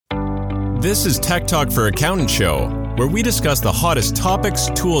This is Tech Talk for Accountants Show, where we discuss the hottest topics,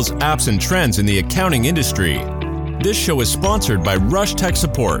 tools, apps, and trends in the accounting industry. This show is sponsored by Rush Tech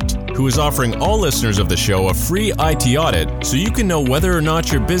Support, who is offering all listeners of the show a free IT audit so you can know whether or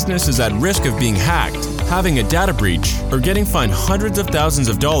not your business is at risk of being hacked, having a data breach, or getting fined hundreds of thousands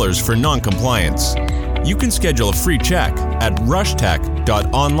of dollars for non-compliance. You can schedule a free check at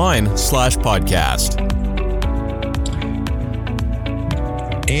rushtech.online/podcast.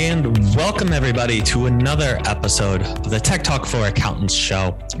 And welcome everybody to another episode of the Tech Talk for Accountants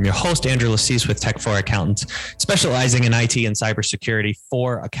show. I'm your host, Andrew Lassis with Tech for Accountants, specializing in IT and cybersecurity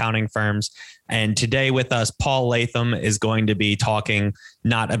for accounting firms. And today with us, Paul Latham is going to be talking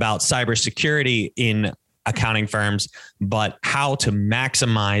not about cybersecurity in accounting firms, but how to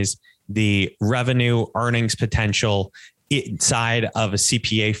maximize the revenue earnings potential inside of a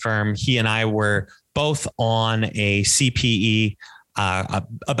CPA firm. He and I were both on a CPE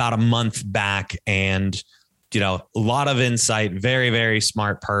about a month back, and a lot of insight, very, very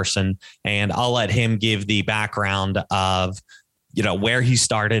smart person. And I'll let him give the background of where he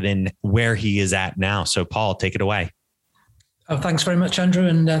started and where he is at now. So Paul, take it away. Oh, thanks very much, Andrew,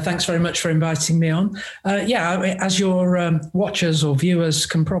 and thanks very much for inviting me on. As your watchers or viewers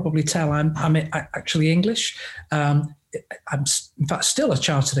can probably tell, I'm actually English. I'm in fact still a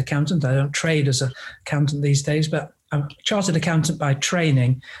chartered accountant. I don't trade as an accountant these days, but I'm a chartered accountant by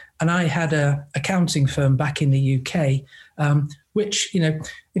training, and I had an accounting firm back in the UK, which, in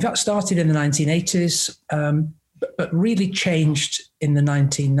fact, started in the 1980s, but really changed in the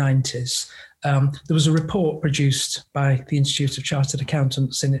 1990s. There was a report produced by the Institute of Chartered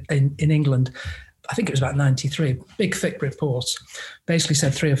Accountants in England. I think it was about 93, big, thick report, basically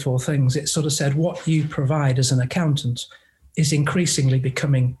said three or four things. It sort of said what you provide as an accountant is increasingly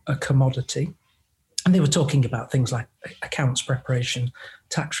becoming a commodity. And they were talking about things like accounts preparation,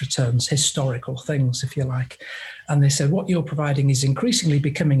 tax returns, historical things, if you like. And they said, what you're providing is increasingly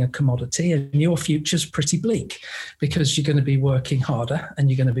becoming a commodity, and your future's pretty bleak because you're going to be working harder and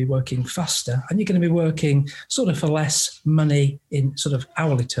you're going to be working faster and you're going to be working sort of for less money in sort of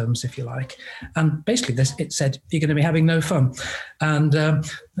hourly terms, if you like. And basically it said, you're going to be having no fun. And I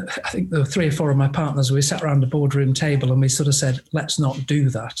think there were three or four of my partners, we sat around a boardroom table and we sort of said, let's not do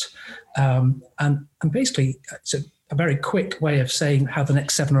that. And basically it's a very quick way of saying how the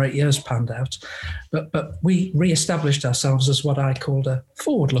next 7 or 8 years panned out. But we re-established ourselves as what I called a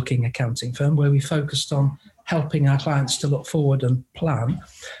forward-looking accounting firm, where we focused on helping our clients to look forward and plan.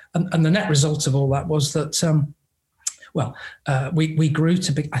 And the net result of all that was that, we grew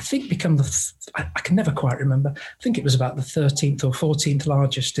to become I can never quite remember. I think it was about the 13th or 14th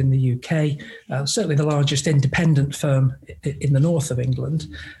largest in the UK, certainly the largest independent firm in the north of England,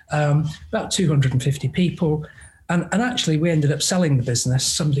 about 250 people. And actually, we ended up selling the business.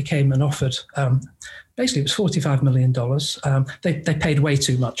 Somebody came and offered, basically, it was $45 million. They paid way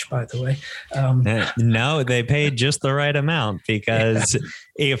too much, by the way. No, they paid just the right amount, because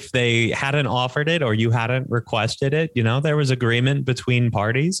if they hadn't offered it or you hadn't requested it, there was agreement between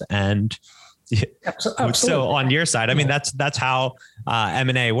parties. And so on your side, I mean, that's how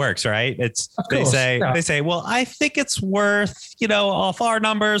M&A works, right? They say, well, I think it's worth, off our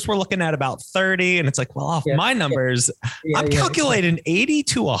numbers, we're looking at about 30. And it's like, well, off my numbers, I'm calculating 80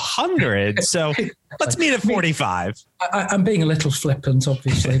 to 100. So let's meet at 45. I'm being a little flippant,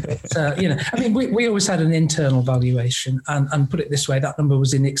 obviously, but, we always had an internal valuation, and put it this way, that number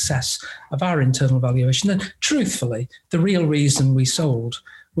was in excess of our internal valuation. And truthfully, the real reason we sold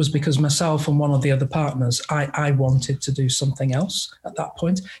was because myself and one of the other partners, I wanted to do something else at that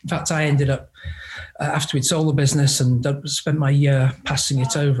point. In fact, I ended up, after we'd sold the business and spent my year passing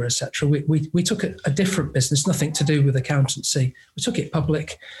it over, etc., we took a different business, nothing to do with accountancy. We took it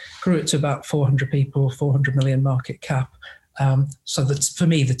public, grew it to about 400 people, 400 million market cap. So that for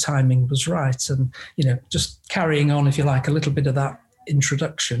me, the timing was right. And, just carrying on, if you like, a little bit of that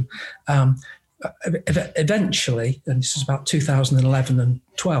introduction, eventually, and this is about 2011 and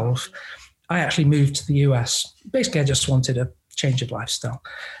 12, I actually moved to the US. Basically, I just wanted a change of lifestyle.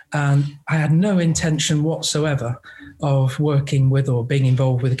 And I had no intention whatsoever of working with or being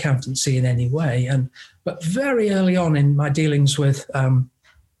involved with accountancy in any way. But very early on in my dealings with, in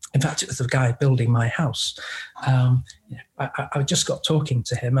fact, it was the guy building my house. I just got talking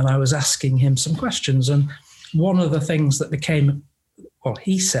to him and I was asking him some questions. And one of the things that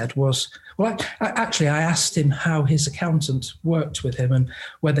he said was, I asked him how his accountant worked with him and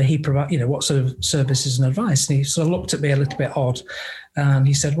whether he provided, what sort of services and advice. And he sort of looked at me a little bit odd. And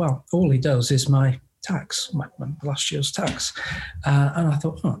he said, well, all he does is my tax, my last year's tax. And I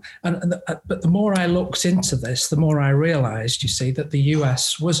thought, but the more I looked into this, the more I realized, you see, that the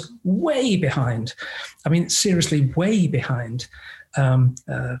US was way behind. I mean, seriously, way behind,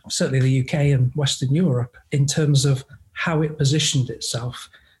 certainly the UK and Western Europe in terms of how it positioned itself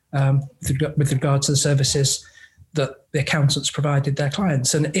with regard to the services that the accountants provided their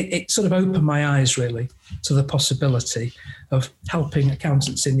clients. And it sort of opened my eyes really to the possibility of helping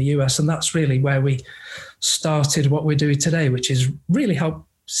accountants in the US. And that's really where we started what we're doing today, which is really help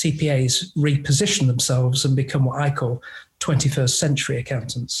CPAs reposition themselves and become what I call 21st century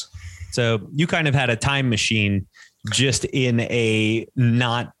accountants. So you kind of had a time machine, just in a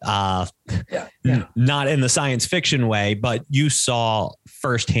not in the science fiction way, but you saw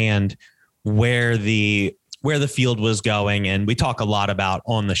firsthand where the field was going. And we talk a lot about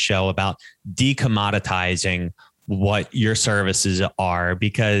on the show about decommoditizing what your services are,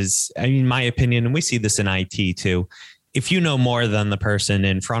 because I mean, my opinion, and we see this in IT too, if you know more than the person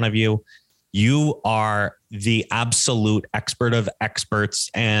in front of you, you are the absolute expert of experts,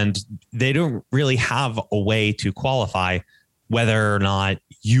 and they don't really have a way to qualify whether or not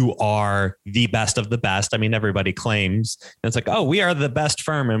you are the best of the best. I mean, everybody claims, and it's like, oh, we are the best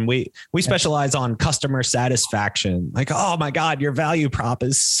firm and we specialize on customer satisfaction. Like, oh my God, your value prop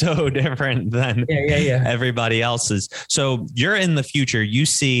is so different than everybody else's. So you're in the future. You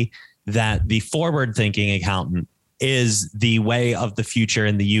see that the forward thinking accountant is the way of the future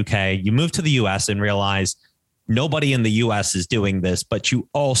in the UK. You move to the US and realize nobody in the US is doing this, but you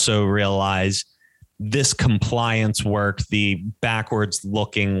also realize this compliance work, the backwards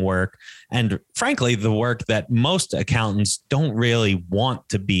looking work, and frankly, the work that most accountants don't really want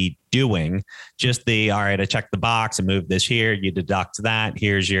to be doing. Just all right, I check the box and move this here, you deduct that,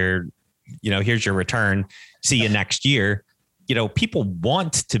 here's your return, see you next year. People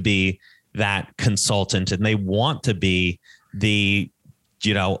want to be that consultant, and they want to be the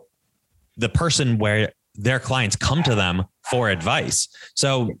person where their clients come to them for advice.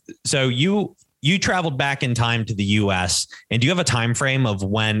 So you traveled back in time to the US, and do you have a time frame of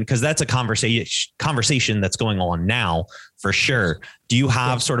when, because that's a conversation that's going on now for sure. Do you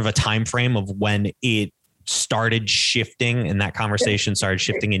have sort of a time frame of when it started shifting and that conversation started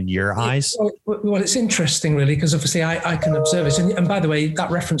shifting in your eyes? Well, it's interesting really, because obviously I can observe it. And by the way, that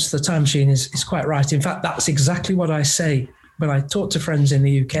reference to the time machine is quite right. In fact, that's exactly what I say when I talk to friends in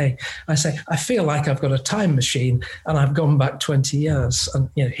the UK. I say, I feel like I've got a time machine and I've gone back 20 years and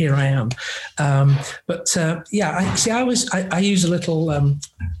here I am. I use a little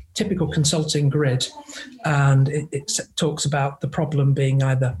typical consulting grid, and it talks about the problem being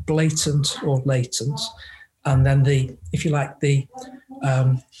either blatant or latent. And then the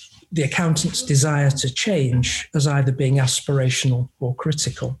accountant's desire to change as either being aspirational or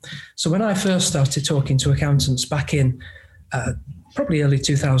critical. So when I first started talking to accountants back in probably early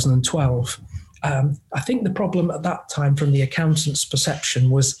 2012, I think the problem at that time from the accountant's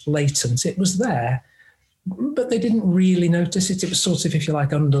perception was latent. It was there, but they didn't really notice it. It was sort of, if you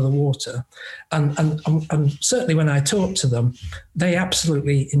like, under the water. And certainly when I talked to them, they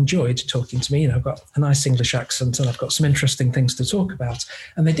absolutely enjoyed talking to me. I've got a nice English accent and I've got some interesting things to talk about.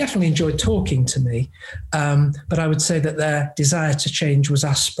 And they definitely enjoyed talking to me. But I would say that their desire to change was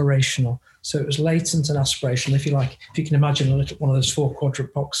aspirational. So it was latent and aspirational, if you like. If you can imagine one of those 4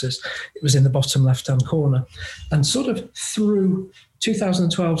 quadrant boxes, it was in the bottom left-hand corner. And sort of through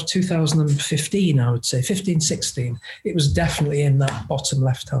 2012, 2015, I would say, 15, 16, it was definitely in that bottom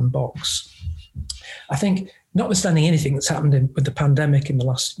left-hand box. I think, notwithstanding anything that's happened with the pandemic in the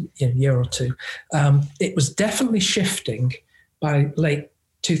last year or two, it was definitely shifting by late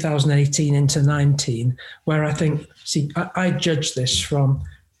 2018 into 19, where I think, I judge this from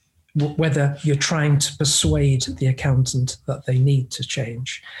whether you're trying to persuade the accountant that they need to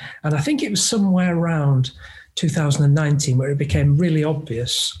change. And I think it was somewhere around 2019 where it became really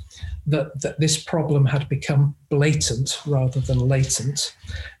obvious that this problem had become blatant rather than latent.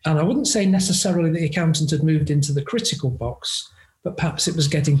 And I wouldn't say necessarily the accountant had moved into the critical box, but perhaps it was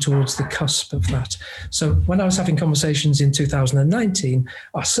getting towards the cusp of that. So when I was having conversations in 2019,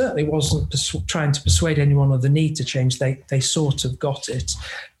 I certainly wasn't trying to persuade anyone of the need to change. They sort of got it.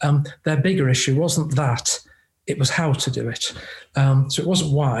 Their bigger issue wasn't that, it was how to do it. So it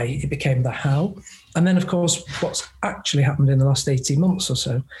wasn't why, it became the how. And then, of course, what's actually happened in the last 18 months or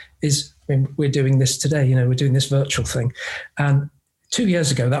so is, we're doing this today, we're doing this virtual thing. And 2 years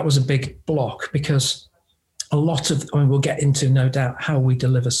ago, that was a big block because a lot of, we'll get into, no doubt, how we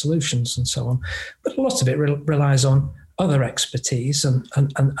deliver solutions and so on. But a lot of it relies on other expertise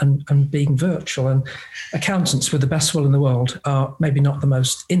and being virtual. And accountants with the best will in the world are maybe not the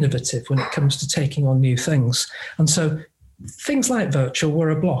most innovative when it comes to taking on new things. And so things like virtual were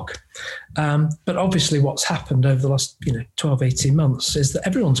a block. But obviously what's happened over the last 12, 18 months is that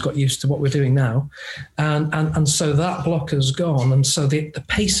everyone's got used to what we're doing now. And so that block has gone. And so the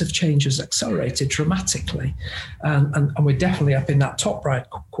pace of change has accelerated dramatically. And we're definitely up in that top right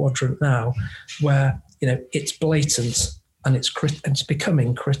quadrant now where, it's blatant and it's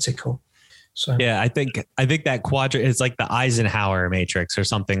becoming critical. So yeah, I think that quadrant is like the Eisenhower matrix or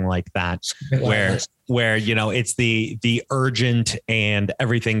something like that, where it's the urgent and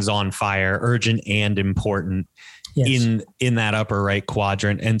everything's on fire, urgent and important, yes, in that upper right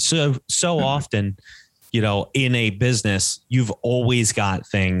quadrant. And so often, in a business, you've always got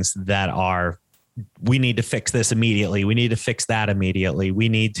things that are, we need to fix this immediately. We need to fix that immediately. We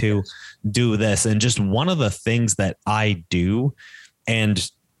need to do this. And just one of the things that I do, and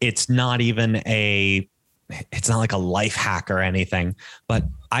it's not like a life hack or anything, but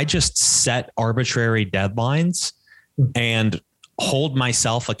I just set arbitrary deadlines and hold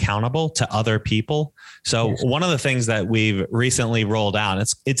myself accountable to other people. So one of the things that we've recently rolled out,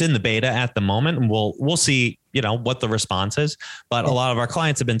 it's in the beta at the moment, and we'll see, what the response is. But a lot of our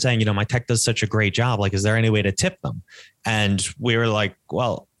clients have been saying, my tech does such a great job. Like, is there any way to tip them? And we were like,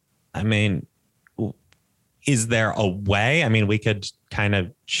 well, I mean, is there a way? I mean, we could kind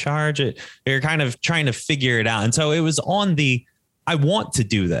of charge it. You're kind of trying to figure it out. And so it was on I want to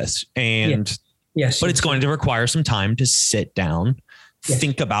do this. And yes, but it's going to require some time to sit down,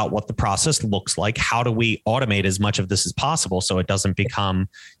 think about what the process looks like. How do we automate as much of this as possible so it doesn't become,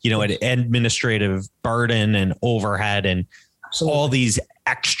 an administrative burden and overhead and all these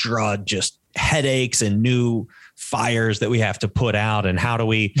extra just headaches and new fires that we have to put out? And how do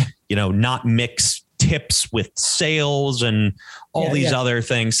we, not mix tips with sales and all these other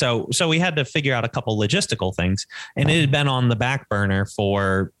things. So we had to figure out a couple logistical things, and it had been on the back burner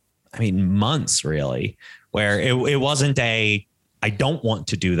for, months really, where it wasn't I don't want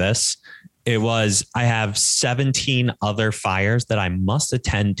to do this. It was, I have 17 other fires that I must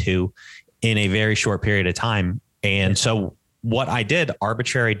attend to in a very short period of time. And so what I did,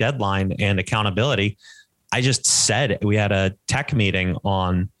 arbitrary deadline and accountability, I just said, we had a tech meeting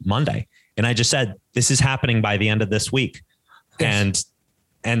on Monday, and I just said, this is happening by the end of this week. Yes.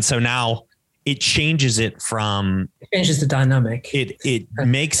 And so now it changes it from... It changes the dynamic. It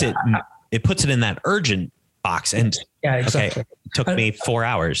makes it puts it in that urgent box. And exactly. Okay, it took me 4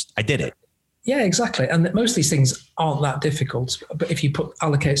 hours. I did it. Yeah, exactly. And most of these things aren't that difficult, but if you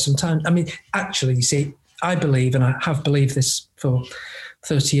allocate some time, actually, you see, I believe, and I have believed this for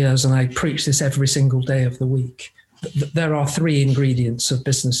 30 years, and I preach this every single day of the week. There are 3 ingredients of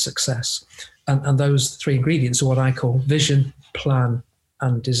business success. And those 3 ingredients are what I call vision, plan,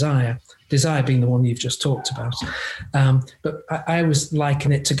 and desire. Desire being the one you've just talked about. But I always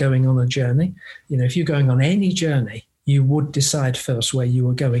liken it to going on a journey. If you're going on any journey, you would decide first where you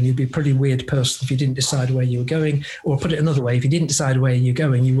were going. You'd be a pretty weird person if you didn't decide where you were going. Or put it another way, if you didn't decide where you're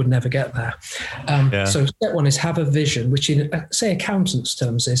going, you would never get there. So step 1 is have a vision, which in, say, accountants'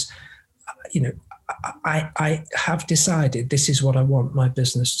 terms is, I have decided this is what I want my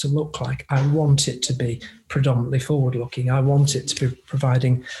business to look like. I want it to be predominantly forward-looking. I want it to be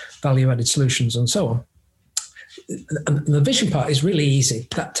providing value-added solutions and so on. And the vision part is really easy.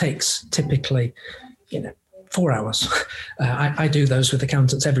 That takes typically, 4 hours. I do those with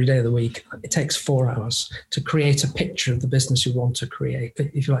accountants every day of the week. It takes 4 hours to create a picture of the business you want to create,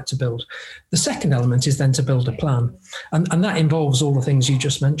 if you like to build. The second element is then to build a plan. And that involves all the things you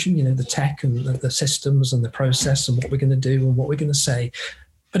just mentioned, the tech and the systems and the process and what we're going to do and what we're going to say.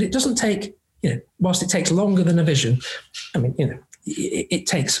 But it doesn't take, whilst it takes longer than a vision, it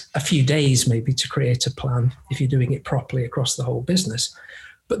takes a few days maybe to create a plan if you're doing it properly across the whole business.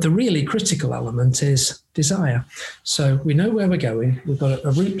 But the really critical element is desire. So we know where we're going. We've got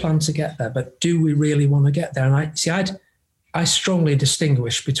a route plan to get there, but do we really want to get there? And I strongly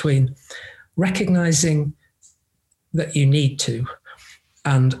distinguish between recognizing that you need to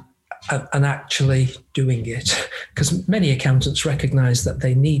and actually doing it, because many accountants recognize that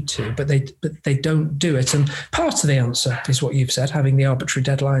they need to, but they don't do it. And part of the answer is what you've said, having the arbitrary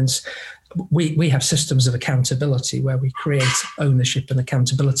deadlines. We have systems of accountability where we create ownership and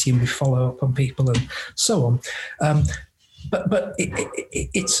accountability, and we follow up on people and so on. But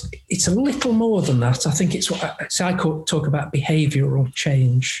it's a little more than that. I think it's what I talk about behavioral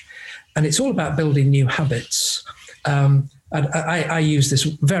change, and it's all about building new habits. And I use this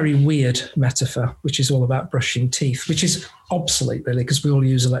very weird metaphor, which is all about brushing teeth, which is obsolete really, because we all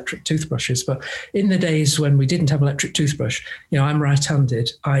use electric toothbrushes. But in the days when we didn't have electric toothbrush, I'm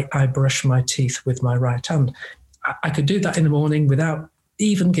right-handed. I brush my teeth with my right hand. I could do that in the morning without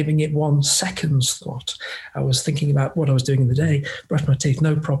even giving it 1 second's thought. I was thinking about what I was doing in the day, brush my teeth,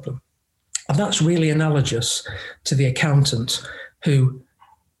 no problem. And that's really analogous to the accountant who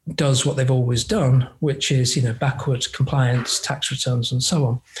does what they've always done, which is, backward compliance, tax returns, and so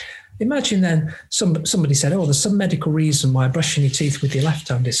on. Imagine then somebody said, there's some medical reason why brushing your teeth with your left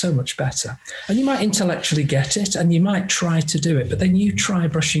hand is so much better. And you might intellectually get it and you might try to do it, but then you try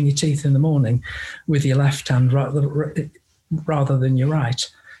brushing your teeth in the morning with your left hand rather than your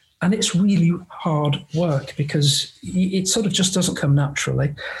right. And it's really hard work because it sort of just doesn't come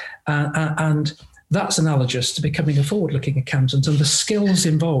naturally. And that's analogous to becoming a forward-looking accountant, and the skills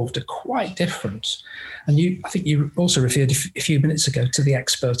involved are quite different. And I think you also referred a few minutes ago to the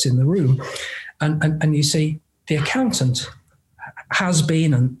expert in the room. And you see, the accountant has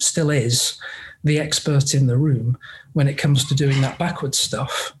been and still is the expert in the room when it comes to doing that backwards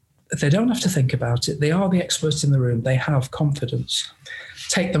stuff. They don't have to think about it. They are the experts in the room. They have confidence.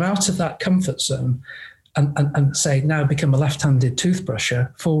 Take them out of that comfort zone and say, now become a left-handed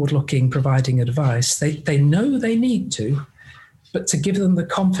toothbrusher, forward-looking, providing advice. They know they need to, but to give them the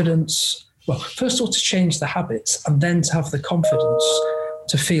confidence, well, first of all, to change the habits, and then to have the confidence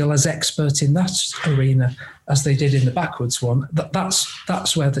to feel as expert in that arena as they did in the backwards one.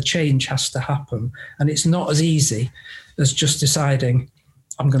 That's where the change has to happen. And it's not as easy as just deciding,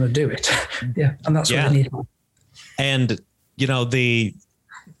 I'm going to do it. Yeah. And that's what they need. And,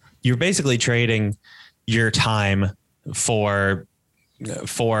 you're basically trading your time for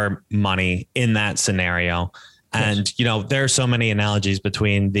money in that scenario. And, there are so many analogies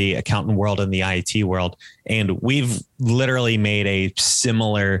between the accountant world and the IT world. And we've literally made a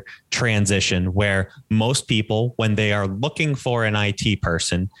similar transition where most people, when they are looking for an IT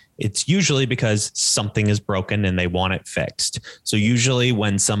person, it's usually because something is broken and they want it fixed. So usually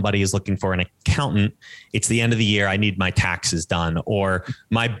when somebody is looking for an accountant, it's the end of the year. I need my taxes done, or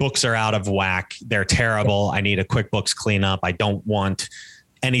my books are out of whack. They're terrible. I need a QuickBooks cleanup. I don't want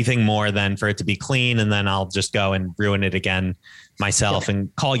anything more than for it to be clean. And then I'll just go and ruin it again myself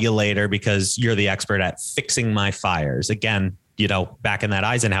and call you later because you're the expert at fixing my fires. Again, back in that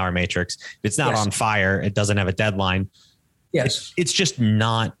Eisenhower matrix, if it's not on fire, it doesn't have a deadline. Yes. It's just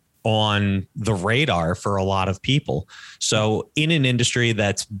not on the radar for a lot of people. So in an industry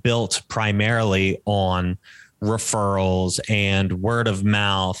that's built primarily on referrals and word of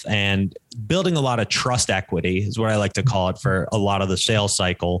mouth and building a lot of trust equity is what I like to call it for a lot of the sales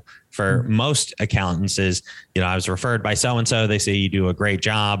cycle for most accountants is, I was referred by so-and-so, they say you do a great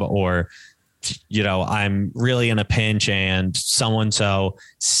job, or, I'm really in a pinch and so-and-so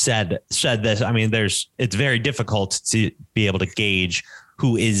said this. I mean, it's very difficult to be able to gauge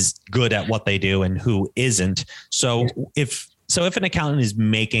who is good at what they do and who isn't. So if an accountant is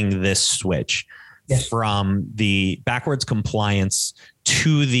making this switch from the backwards compliance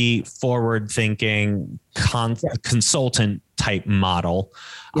to the forward thinking consultant type model,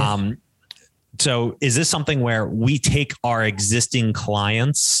 so is this something where we take our existing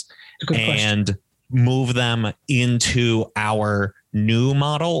clients and move them into our new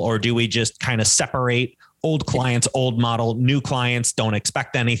model, or do we just kind of separate old clients, old model, new clients don't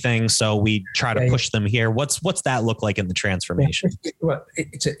expect anything, so we try to push them here? What's that look like in the transformation? Well,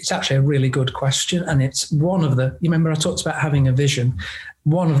 it's actually a really good question, and it's one of the. You remember I talked about having a vision.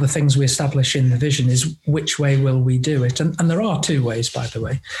 One of the things we establish in the vision is which way will we do it, and there are two ways, by the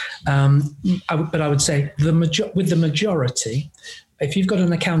way. But I would say with the majority, if you've got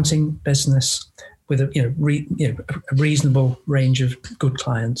an accounting business with a reasonable range of good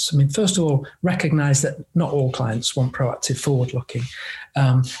clients. I mean, first of all, recognize that not all clients want proactive forward-looking.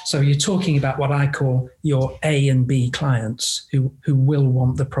 So you're talking about what I call your A and B clients who will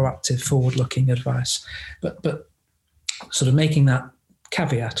want the proactive forward-looking advice. But sort of making that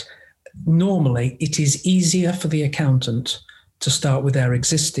caveat, normally it is easier for the accountant to start with their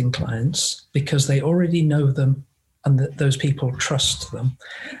existing clients because they already know them and that those people trust them.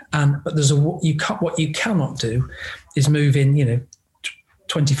 But what you cannot do is move in,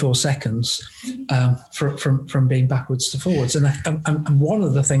 24 seconds from being backwards to forwards. And one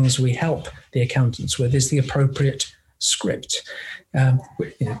of the things we help the accountants with is the appropriate script.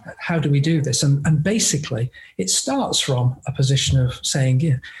 How do we do this? And basically, it starts from a position of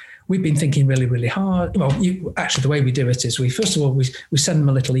saying, we've been thinking really, really hard. Well, actually, the way we do it is we send them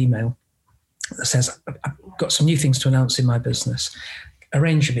a little email that says, I've got some new things to announce in my business.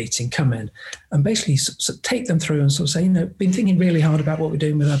 arrange a meeting, come in, and basically take them through and sort of say, been thinking really hard about what we're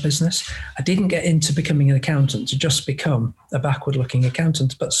doing with our business. I didn't get into becoming an accountant to just become a backward-looking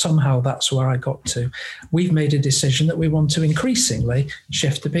accountant, but somehow that's where I got to. We've made a decision that we want to increasingly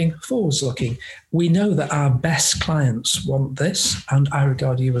shift to being forwards-looking. We know that our best clients want this, and I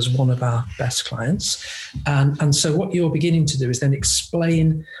regard you as one of our best clients. And so what you're beginning to do is then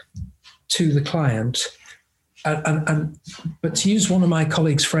explain to the client. But to use one of my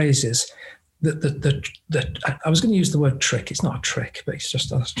colleagues' phrases, that I was going to use the word trick. It's not a trick, but it's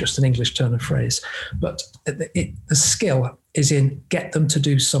just an English turn of phrase. But the skill is in get them to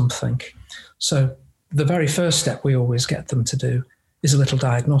do something. So the very first step we always get them to do is a little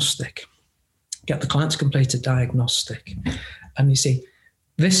diagnostic. Get the client to complete a diagnostic. And you see,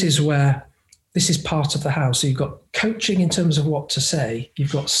 this is part of the house. So you've got coaching in terms of what to say.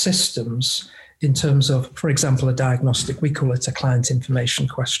 You've got systems in terms of, for example, a diagnostic. We call it a client information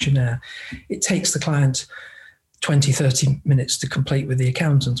questionnaire. It takes the client 20, 30 minutes to complete with the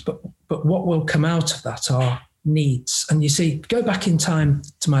accountant. But what will come out of that are needs. And you see, go back in time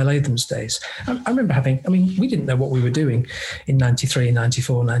to my Latham's days. I remember we didn't know what we were doing in 93,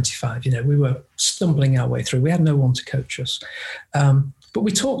 94, 95. We were stumbling our way through. We had no one to coach us. But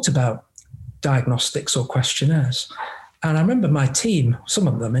we talked about diagnostics or questionnaires. And I remember my team, some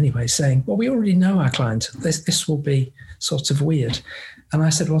of them anyway, saying, well, we already know our client. This will be sort of weird. And I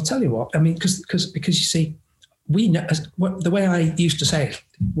said, well, I'll tell you what. Because you see, we know, the way I used to say it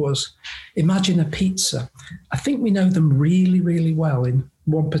was, imagine a pizza. I think we know them really, really well in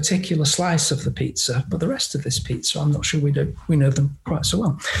one particular slice of the pizza, but the rest of this pizza, I'm not sure we know them quite so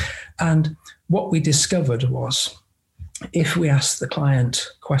well. And what we discovered was, if we ask the client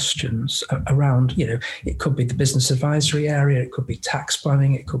questions around, it could be the business advisory area, it could be tax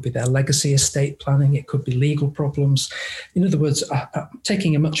planning, it could be their legacy estate planning, it could be legal problems. In other words,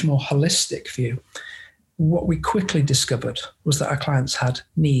 taking a much more holistic view, what we quickly discovered was that our clients had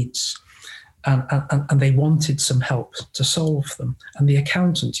needs and they wanted some help to solve them. And the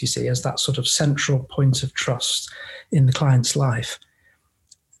accountant, you see, as that sort of central point of trust in the client's life,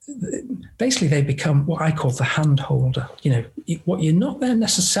 basically they become what I call the hand holder. What you're not there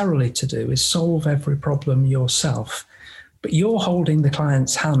necessarily to do is solve every problem yourself, but you're holding the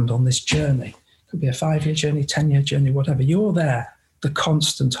client's hand on this journey. It could be a 5-year journey, 10-year journey, whatever. You're there, the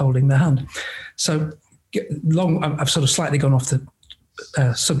constant holding the hand. So I've sort of slightly gone off the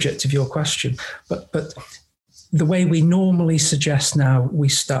subject of your question, but the way we normally suggest now we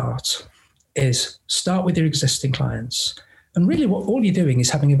start with your existing clients. And really what all you're doing is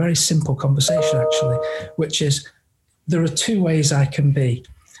having a very simple conversation, actually, which is, there are two ways I can be.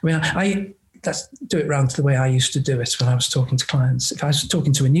 Let's do it round to the way I used to do it when I was talking to clients. If I was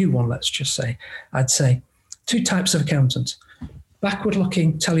talking to a new one, let's just say, I'd say 2 types of accountant. Backward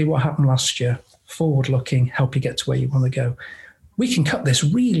looking, tell you what happened last year. Forward looking, help you get to where you want to go. We can cut this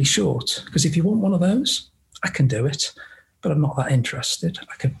really short, because if you want one of those, I can do it, but I'm not that interested.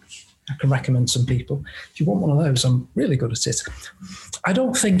 I can recommend some people. If you want one of those, I'm really good at it. I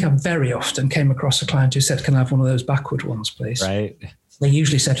don't think I very often came across a client who said, can I have one of those backward ones, please? Right. They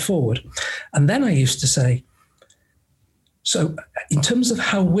usually said forward. And then I used to say, so in terms of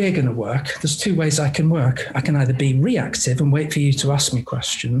how we're going to work, there's 2 ways I can work. I can either be reactive and wait for you to ask me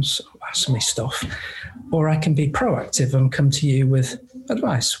questions, ask me stuff, or I can be proactive and come to you with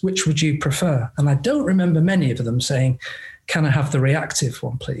advice. Which would you prefer? And I don't remember many of them saying, can I have the reactive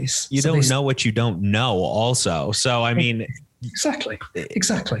one, please? You don't know what you don't know also. So, Exactly.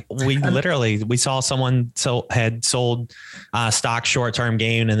 We saw someone had sold stock short-term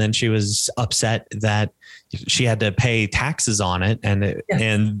gain, and then she was upset that she had to pay taxes on it.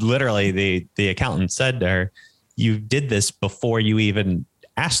 And literally the accountant said to her, you did this before you even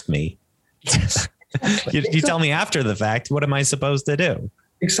asked me. Yes, exactly. You tell me after the fact, what am I supposed to do?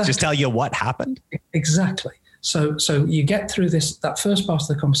 Exactly. Just tell you what happened? Exactly. So you get through that first part of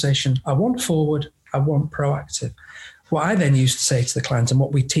the conversation. I want forward, I want proactive. What I then used to say to the client, and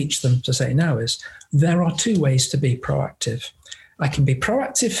what we teach them to say now, is there are 2 ways to be proactive. I can be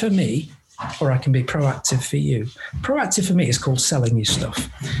proactive for me, or I can be proactive for you. Proactive for me is called selling you stuff.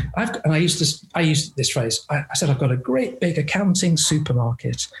 I used this phrase. I said, I've got a great big accounting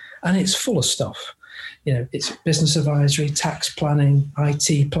supermarket, and it's full of stuff. It's business advisory, tax planning,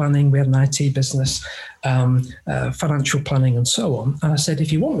 IT planning. We had an IT business, financial planning, and so on. And I said,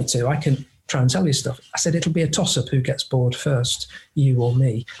 if you want me to, I can try and sell you stuff. I said, it'll be a toss-up who gets bored first, you or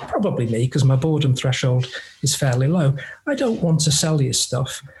me. Probably me, because my boredom threshold is fairly low. I don't want to sell you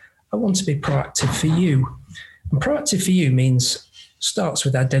stuff. I want to be proactive for you. And proactive for you starts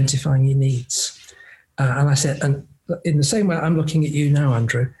with identifying your needs. And I said, and in the same way I'm looking at you now,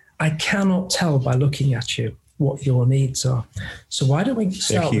 Andrew, I cannot tell by looking at you what your needs are. So why don't we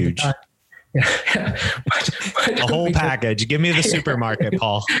start They're with huge. The whole package. Give me the supermarket,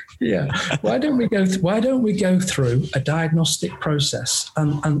 Paul. Yeah. Why don't we go through a diagnostic process,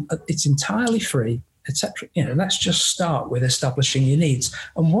 and it's entirely free, etc. Let's just start with establishing your needs.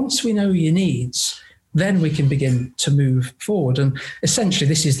 And once we know your needs, then we can begin to move forward. And essentially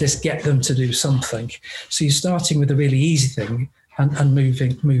this get them to do something. So you're starting with a really easy thing and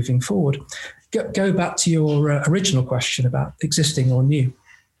moving forward. Go back to your original question about existing or new.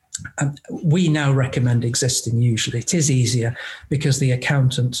 We now recommend existing usually. It is easier because the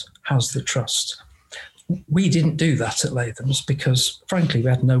accountant has the trust. We didn't do that at Latham's because, frankly, we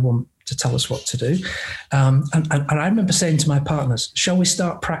had no one to tell us what to do. And I remember saying to my partners, shall we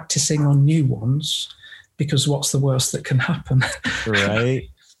start practicing on new ones? Because what's the worst that can happen? Right.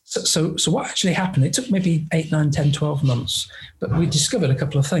 So what actually happened? It took maybe 8, 9, 10, 12 months, but we discovered a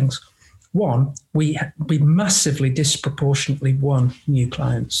couple of things. One, we massively disproportionately won new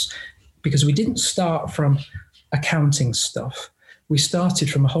clients because we didn't start from accounting stuff. We started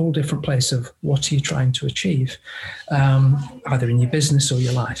from a whole different place of what are you trying to achieve, either in your business or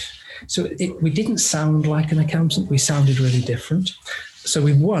your life. So we didn't sound like an accountant. We sounded really different. So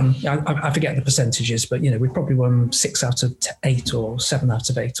we won, I forget the percentages, but we probably won 6 out of 8 or 7 out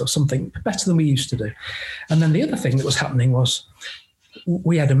of 8 or something better than we used to do. And then the other thing that was happening was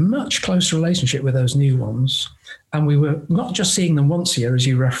we had a much closer relationship with those new ones. And we were not just seeing them once a year, as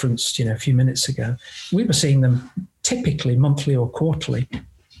you referenced, a few minutes ago. We were seeing them typically monthly or quarterly.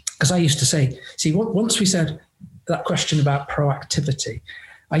 Because I used to say, once we said that question about proactivity,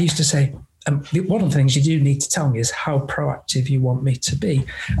 I used to say, one of the things you do need to tell me is how proactive you want me to be.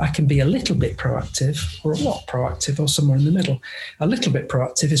 I can be a little bit proactive or a lot proactive or somewhere in the middle. A little bit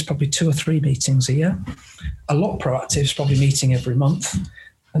proactive is probably 2 or 3 meetings a year. A lot proactive is probably meeting every month.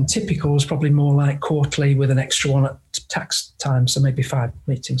 And typical is probably more like quarterly with an extra one at tax time, so maybe 5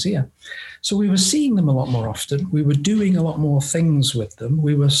 meetings a year. So we were seeing them a lot more often. We were doing a lot more things with them.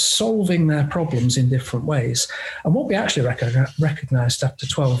 We were solving their problems in different ways. And what we actually recognized after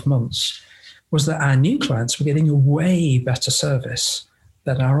 12 months was that our new clients were getting a way better service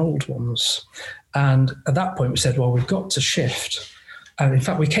than our old ones. And at that point, we said, well, we've got to shift. And in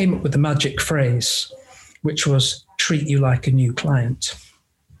fact, we came up with the magic phrase, which was treat you like a new client.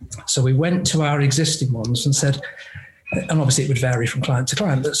 So we went to our existing ones and said, and obviously it would vary from client to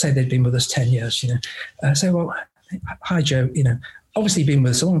client, but say they'd been with us 10 years, say, well, hi, Joe, obviously you've been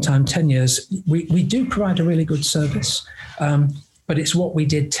with us a long time, 10 years. We do provide a really good service. But it's what we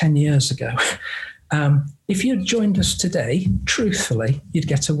did 10 years ago. If you'd joined us today, truthfully, you'd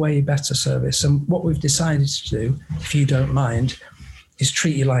get a way better service. And what we've decided to do, if you don't mind, is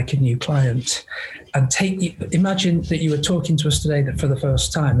treat you like a new client and imagine that you were talking to us today for the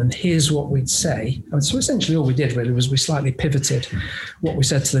first time, and here's what we'd say. And so essentially all we did really was we slightly pivoted what we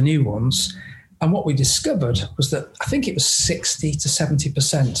said to the new ones. And what we discovered was that I think it was 60 to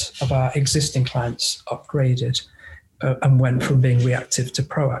 70% of our existing clients upgraded and went from being reactive to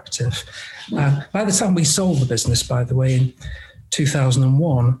proactive. By the time we sold the business, by the way, in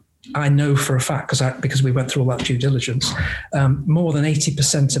 2001, I know for a fact, because we went through all that due diligence, more than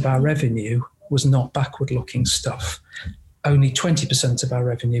 80% of our revenue was not backward-looking stuff. Only 20% of our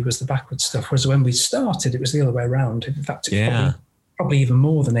revenue was the backward stuff, whereas when we started, it was the other way around. In fact, it probably even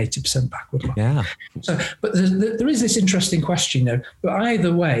more than 80% backward looking. Yeah. So, but there is this interesting question, but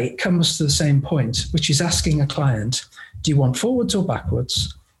either way, it comes to the same point, which is asking a client, do you want forwards or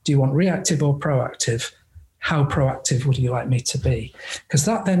backwards? Do you want reactive or proactive? How proactive would you like me to be? Because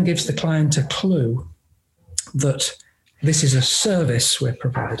that then gives the client a clue that this is a service we're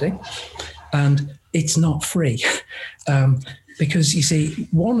providing and it's not free. Because you see,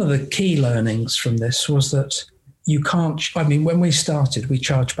 one of the key learnings from this was that you can't, when we started, we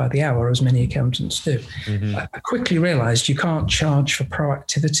charged by the hour, as many accountants do. Mm-hmm. I quickly realized you can't charge for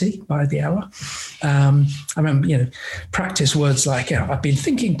proactivity by the hour. I remember, practice words like, I've been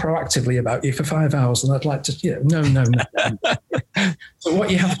thinking proactively about you for 5 hours and I'd like to, no. So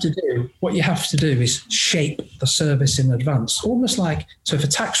what you have to do is shape the service in advance, almost like, so if a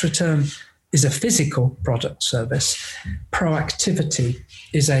tax return is a physical product service, proactivity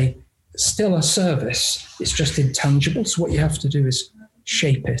is still a service, it's just intangible. So what you have to do is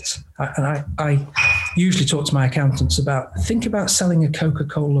shape it. I usually talk to my accountants think about selling a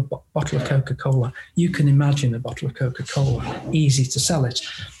Coca-Cola, bottle of Coca-Cola. You can imagine a bottle of Coca-Cola, easy to sell it.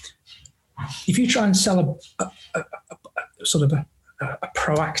 If you try and sell a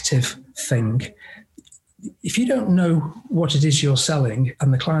proactive thing, if you don't know what it is you're selling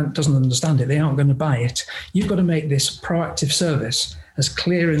and the client doesn't understand it, they aren't going to buy it. You've got to make this proactive service as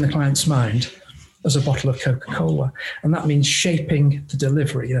clear in the client's mind as a bottle of Coca-Cola. And that means shaping the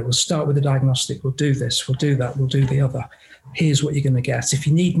delivery. We'll start with the diagnostic. We'll do this, we'll do that, we'll do the other. Here's what you're going to get. If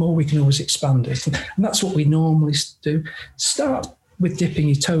you need more, we can always expand it. And that's what we normally do. Start with dipping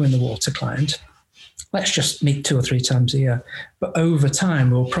your toe in the water, client. Let's just meet 2 or 3 times a year. But over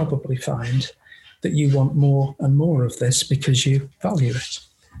time, we'll probably find that you want more and more of this because you value it.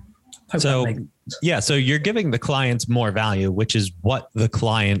 So you're giving the clients more value, which is what the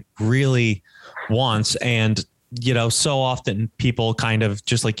client really wants. And, so often people kind of,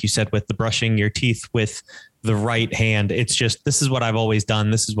 just like you said, with the brushing your teeth with the right hand, it's just, this is what I've always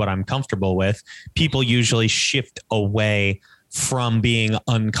done. This is what I'm comfortable with. People usually shift away from being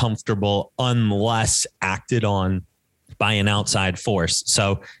uncomfortable unless acted on by an outside force.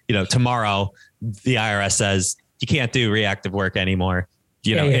 So, tomorrow the IRS says you can't do reactive work anymore.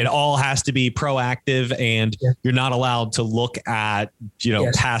 It all has to be proactive, and you're not allowed to look at,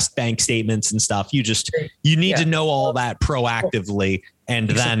 past bank statements and stuff. You need to know all that proactively. And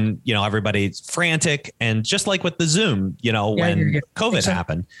then, everybody's frantic. And just like with the Zoom, when COVID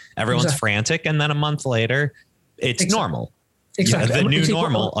happened, everyone's frantic. And then a month later, it's normal. Exactly. The new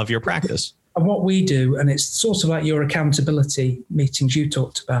normal of your practice. And what we do, and it's sort of like your accountability meetings you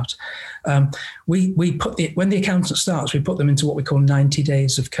talked about, we put when the accountant starts, we put them into what we call 90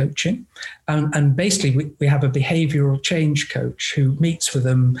 days of coaching. And basically, we have a behavioral change coach who meets with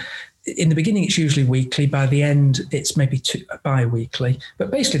them. In the beginning, it's usually weekly. By the end, it's maybe bi-weekly.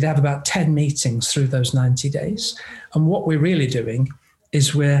 But basically, they have about 10 meetings through those 90 days. And what we're really doing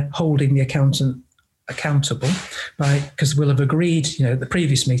is we're holding the accountant accountable because we'll have agreed, at the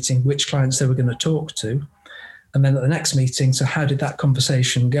previous meeting, which clients they were going to talk to. And then at the next meeting, so how did that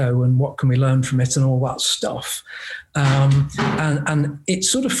conversation go and what can we learn from it and all that stuff. And it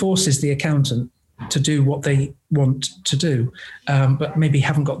sort of forces the accountant to do what they want to do, but maybe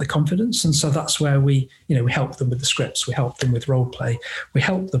haven't got the confidence. And so that's where we help them with the scripts. We help them with role play. We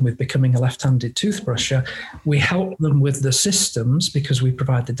help them with becoming a left-handed toothbrusher. We help them with the systems because we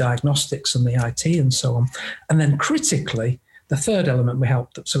provide the diagnostics and the IT and so on. And then critically, the third element we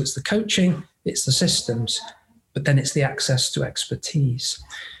help them. So it's the coaching, it's the systems, but then it's the access to expertise.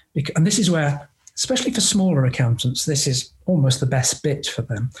 And this is where, especially for smaller accountants, this is almost the best bit for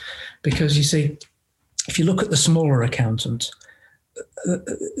them. Because you see, if you look at the smaller accountant,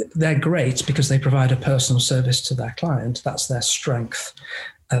 they're great because they provide a personal service to their client. That's their strength.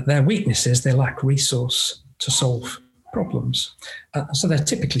 Their weakness is they lack resource to solve problems. So they're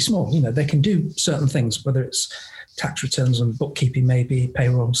typically small. They can do certain things, whether it's tax returns and bookkeeping, maybe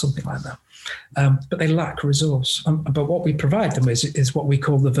payroll, something like that. But they lack resource. But what we provide them is what we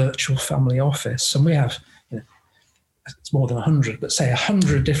call the virtual family office. And we have, it's more than 100, but say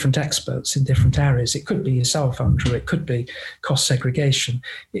 100 different experts in different areas. It could be yourself, Andrew. It could be cost segregation.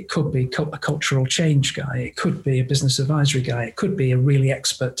 It could be a cultural change guy. It could be a business advisory guy. It could be a really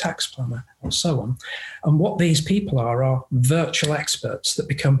expert tax planner and so on. And what these people are virtual experts that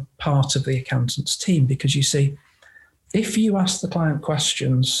become part of the accountant's team. Because you see, if you ask the client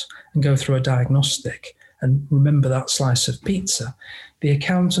questions and go through a diagnostic and remember that slice of pizza, the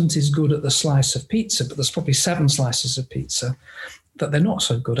accountant is good at the slice of pizza, but there's probably 7 slices of pizza that they're not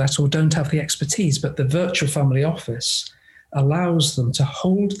so good at or don't have the expertise. But the virtual family office allows them to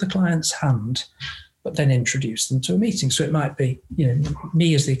hold the client's hand, but then introduce them to a meeting. So it might be,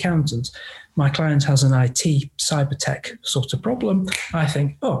 me as the accountant, my client has an IT cyber tech sort of problem. I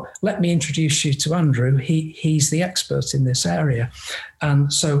think, let me introduce you to Andrew. He's the expert in this area.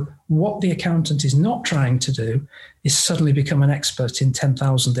 And so what the accountant is not trying to do is suddenly become an expert in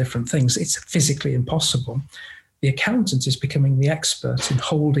 10,000 different things. It's physically impossible. The accountant is becoming the expert in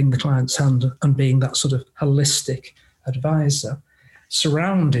holding the client's hand and being that sort of holistic advisor,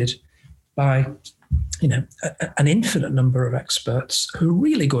 surrounded by an infinite number of experts who are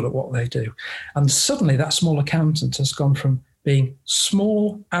really good at what they do. And suddenly that small accountant has gone from being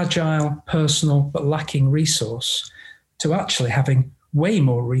small, agile, personal, but lacking resource to actually having way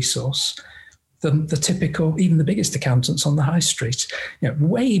more resource than the typical, even the biggest accountants on the high street,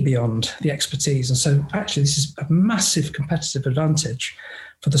 way beyond the expertise. And so actually this is a massive competitive advantage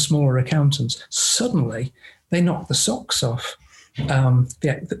for the smaller accountants. Suddenly they knock the socks off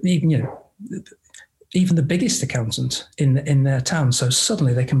even the biggest accountant in their town. So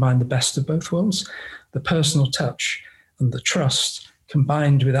suddenly they combine the best of both worlds, the personal touch and the trust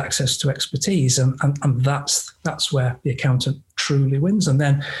combined with access to expertise. And that's where the accountant truly wins. And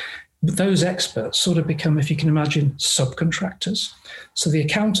then those experts sort of become, if you can imagine, subcontractors. So the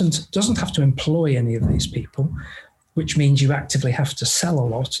accountant doesn't have to employ any of these people, which means you actively have to sell a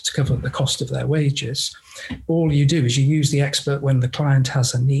lot to cover the cost of their wages. All you do is you use the expert when the client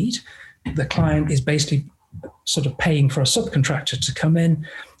has a need. The client is basically sort of paying for a subcontractor to come in,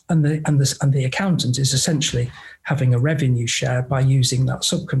 and the accountant is essentially having a revenue share by using that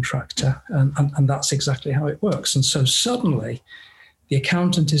subcontractor, and that's exactly how it works. And so suddenly, the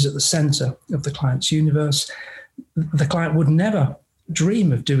accountant is at the center of the client's universe. The client would never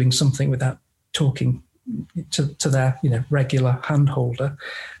dream of doing something without talking to their regular handholder,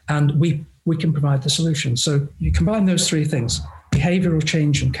 and we can provide the solution. So you combine those three things: behavioral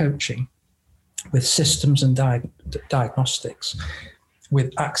change and coaching, with systems and diagnostics,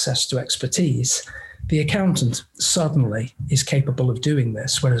 with access to expertise. The accountant suddenly is capable of doing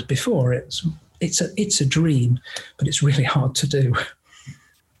this, whereas before it's a dream, but it's really hard to do.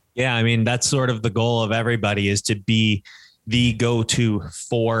 Yeah, I mean, that's sort of the goal of everybody, is to be the go-to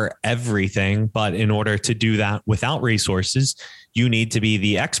for everything. But in order to do that without resources, you need to be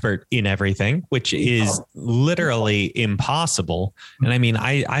the expert in everything, which is literally impossible. And I mean,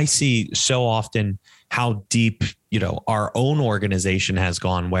 I see so often how deep, our own organization has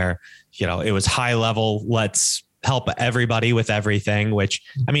gone, where, it was high level, let's help everybody with everything, which,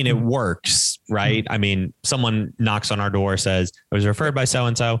 I mean, it works, right? I mean, someone knocks on our door, says, I was referred by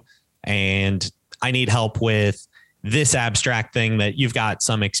so-and-so, and I need help with this abstract thing that you've got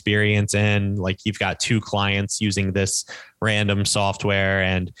some experience in, like you've got 2 clients using this random software,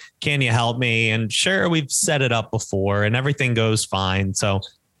 and can you help me? And sure, we've set it up before and everything goes fine. So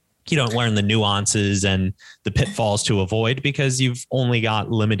you don't learn the nuances and the pitfalls to avoid because you've only got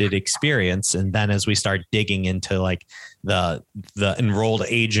limited experience. And then as we start digging into like the enrolled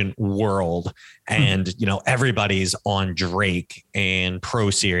agent world, and, everybody's on Drake and Pro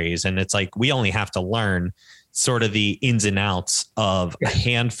Series, and it's like, we only have to learn sort of the ins and outs of a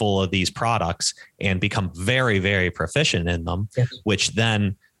handful of these products and become very, very proficient in them, which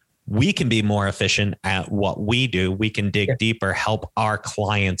then we can be more efficient at what we do. We can dig deeper, help our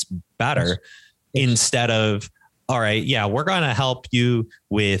clients better instead of, all right, we're going to help you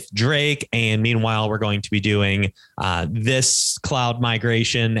with Drake. And meanwhile, we're going to be doing this cloud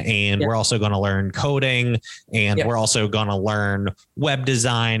migration. And we're also going to learn coding, and we're also going to learn web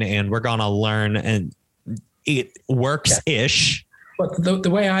design, and we're going to learn, and it works-ish. But the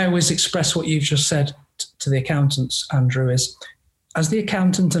way I always express what you've just said to the accountants, Andrew, is as the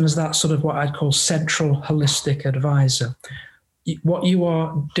accountant and as that sort of what I'd call central holistic advisor, what you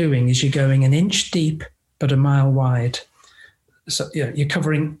are doing is you're going an inch deep but a mile wide. So you're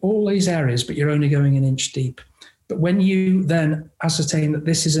covering all these areas, but you're only going an inch deep. But when you then ascertain that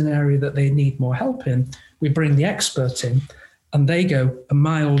this is an area that they need more help in, we bring the expert in, and they go a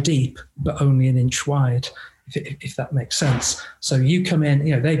mile deep but only an inch wide, if that makes sense. So you come in,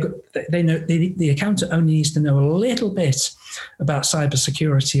 they know the accountant only needs to know a little bit about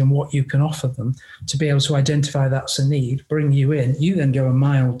cybersecurity and what you can offer them to be able to identify that's a need, bring you in. You then go a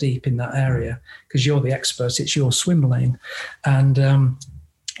mile deep in that area because you're the expert. It's your swim lane. And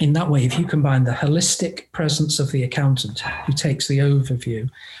in that way, if you combine the holistic presence of the accountant who takes the overview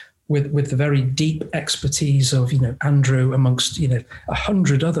with the very deep expertise of, Andrew amongst,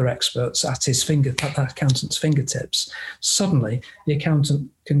 100 other experts at that accountant's fingertips, suddenly the accountant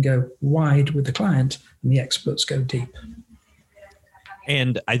can go wide with the client and the experts go deep.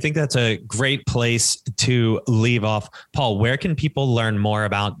 And I think that's a great place to leave off. Paul, where can people learn more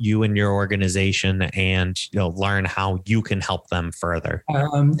about you and your organization and learn how you can help them further?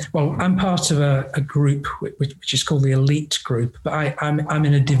 Well, I'm part of a group which is called the Elite Group, but I'm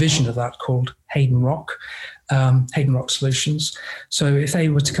in a division of that called Hayden Rock Solutions. So if they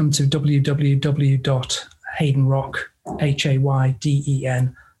were to come to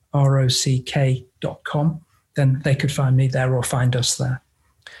www.haydenrock.com, then they could find me there or find us there.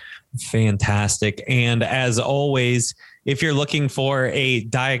 Fantastic. And as always, if you're looking for a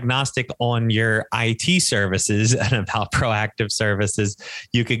diagnostic on your IT services and about proactive services,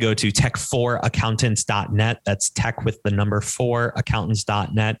 you could go to tech4accountants.net. That's tech with the number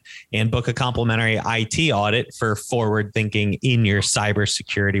 4accountants.net, and book a complimentary IT audit for forward thinking in your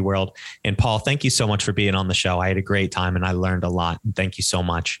cybersecurity world. And Paul, thank you so much for being on the show. I had a great time and I learned a lot. Thank you so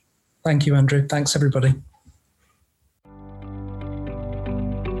much. Thank you, Andrew. Thanks, everybody.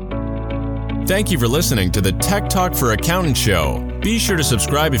 Thank you for listening to the Tech Talk for Accountants show. Be sure to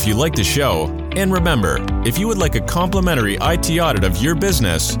subscribe if you like the show. And remember, if you would like a complimentary IT audit of your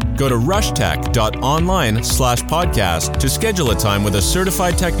business, go to rushtech.online/podcast to schedule a time with a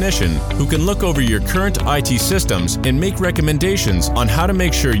certified technician who can look over your current IT systems and make recommendations on how to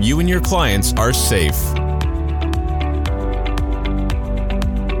make sure you and your clients are safe.